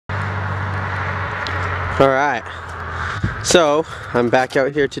Alright, so I'm back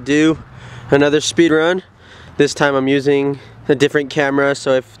out here to do another speed run. This time I'm using a different camera,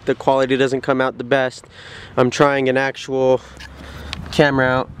 so if the quality doesn't come out the best, I'm trying an actual camera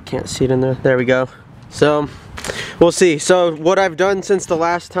out. Can't see it in there. There we go. So we'll see. So what I've done since the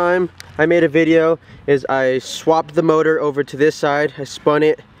last time I made a video is I swapped the motor over to this side. I spun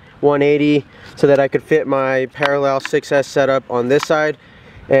it 180 so that I could fit my parallel 6S setup on this side,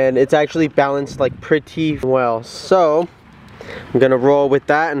 and it's actually balanced like pretty well. So I'm gonna roll with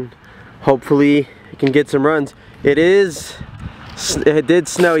that and hopefully it can get some runs. It did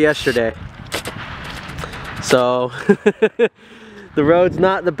snow yesterday, so the road's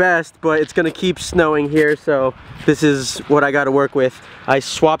not the best, but it's gonna keep snowing here, so this is what I gotta work with. I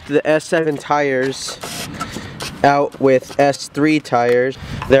swapped the S7 tires out with S3 tires.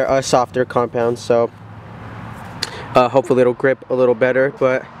 They're a softer compound, so hopefully it'll grip a little better.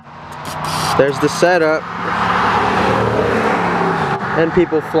 But there's the setup and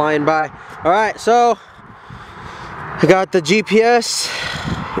people flying by. Alright, so I got the GPS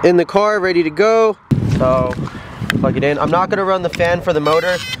in the car ready to go, so plug it in. I'm not gonna run the fan for the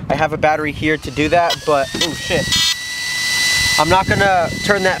motor. I have a battery here to do that, but oh shit, I'm not gonna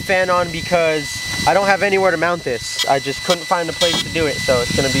turn that fan on because I don't have anywhere to mount this. I just couldn't find a place to do it, so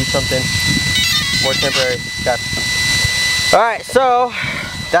it's gonna be something more temporary. Okay. Alright, so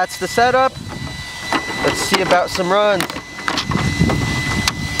that's the setup. Let's see about some runs.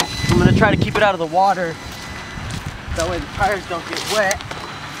 I'm gonna try to keep it out of the water. That way the tires don't get wet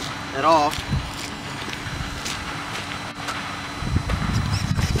at all.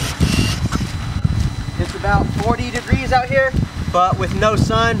 It's about 40 degrees out here, but with no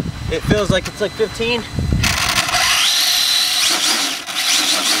sun, it feels like it's like 15.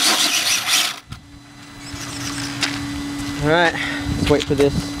 Alright, let's wait for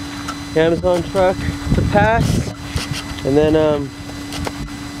this Amazon truck to pass. And then, oh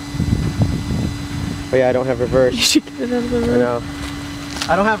yeah, I don't have reverse. You should get it out of the road. I know.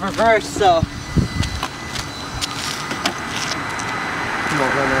 I don't have reverse, so I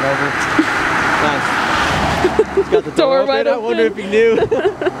won't run that over. Nice. It's got the door wide open. I wonder if he knew. You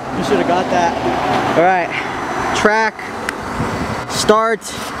should have got that. Alright. Track. Start.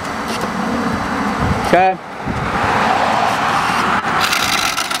 Okay.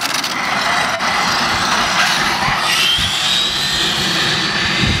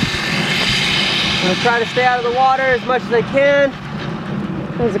 I'm gonna try to stay out of the water as much as I can.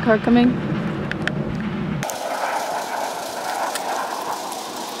 There's a car coming.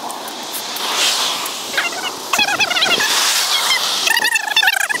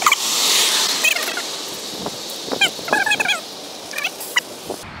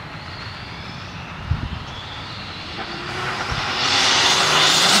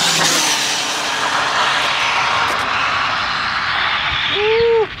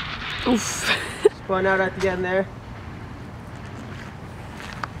 Oof. Spun out at the end there.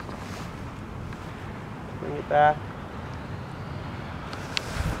 Bring it back.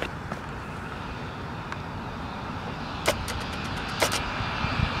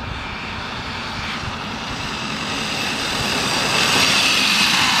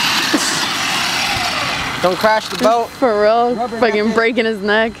 Don't crash the boat. For real, fucking breaking his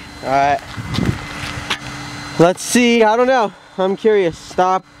neck. Alright. Let's see, I don't know. I'm curious.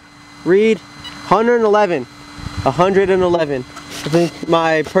 Stop. Read. 111. 111. I think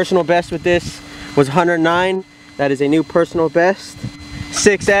my personal best with this was 109. That is a new personal best.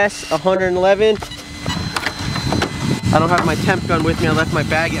 6S, 111. I don't have my temp gun with me. I left my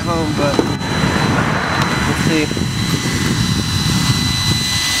bag at home, but let's see.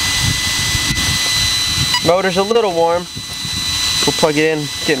 Motor's a little warm. We'll plug it in.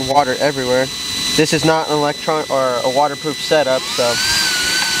 It's getting water everywhere. This is not an electron or a waterproof setup, so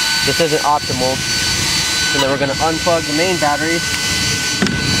this isn't optimal. And then we're gonna unplug the main battery.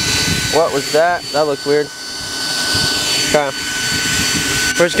 What was that? That looked weird. Okay.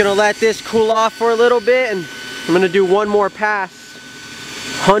 We're just gonna let this cool off for a little bit, and I'm gonna do one more pass.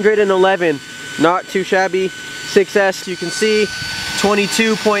 111, not too shabby. 6S, you can see,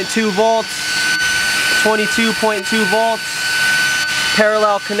 22.2 volts, 22.2 volts,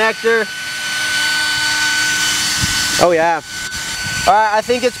 parallel connector. Oh yeah. Alright, I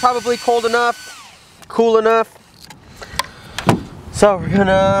think it's probably cold enough, cool enough. So we're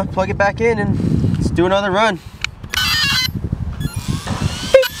gonna plug it back in and let's do another run.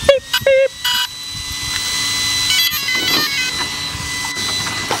 Beep, beep, beep.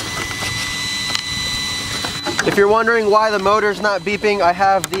 If you're wondering why the motor's not beeping, I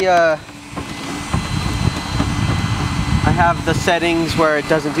have the I have the settings where it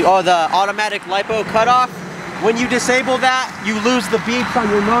doesn't do, oh, the automatic LiPo cutoff. When you disable that, you lose the beeps on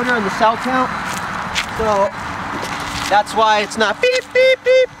your motor and the cell count. So that's why it's not beep, beep,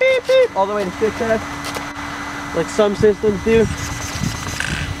 beep, beep, beep, all the way to 6S, like some systems do.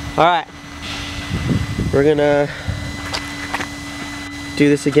 All right, we're gonna do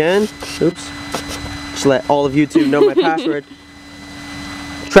this again. Oops, just let all of YouTube know my password.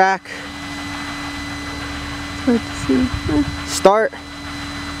 Track. Hard to see. Start.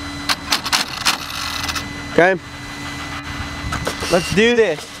 Okay. Let's do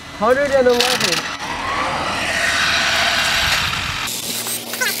this. 111.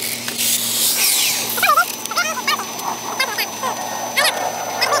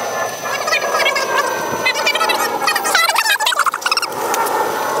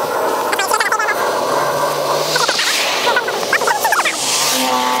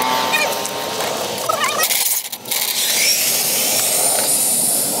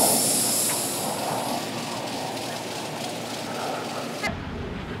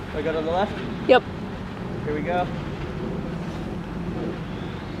 I got on the left? Yep. Here we go.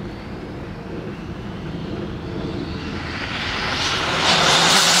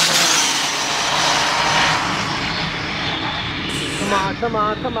 Come on, come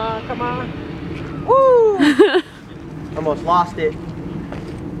on, come on, come on. Woo! Almost lost it.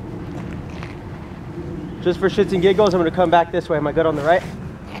 Just for shits and giggles, I'm gonna come back this way. Am I good on the right?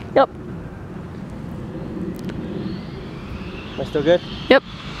 Yep. Am I still good? Yep.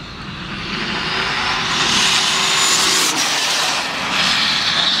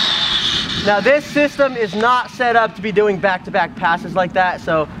 Now this system is not set up to be doing back-to-back passes like that,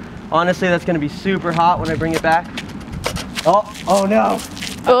 so honestly that's gonna be super hot when I bring it back. Oh no.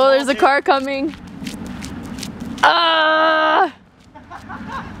 Oh, there's a car coming. Ah!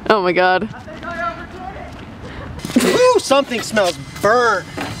 Oh my god. Ooh, something smells burnt.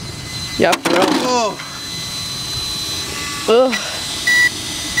 Yep. Oh. Ugh.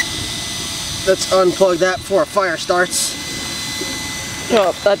 Let's unplug that before a fire starts.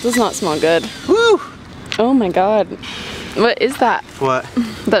 Oh, that does not smell good. Woo! Oh my god. What is that? What?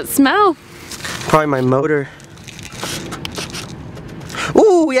 That smell. Probably my motor.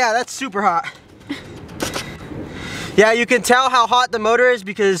 Ooh, yeah, that's super hot. Yeah, you can tell how hot the motor is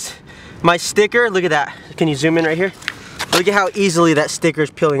because my sticker, look at that. Can you zoom in right here? Look at how easily that sticker is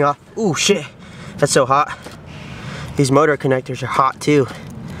peeling off. Ooh, shit. That's so hot. These motor connectors are hot too.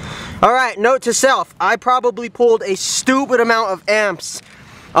 All right, note to self. I probably pulled a stupid amount of amps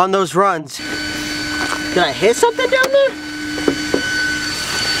on those runs. Did I hit something down there?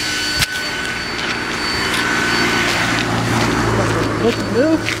 Let's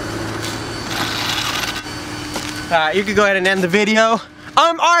move. All right, you can go ahead and end the video.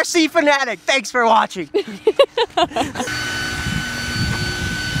 I'm RC Fanatic. Thanks for watching.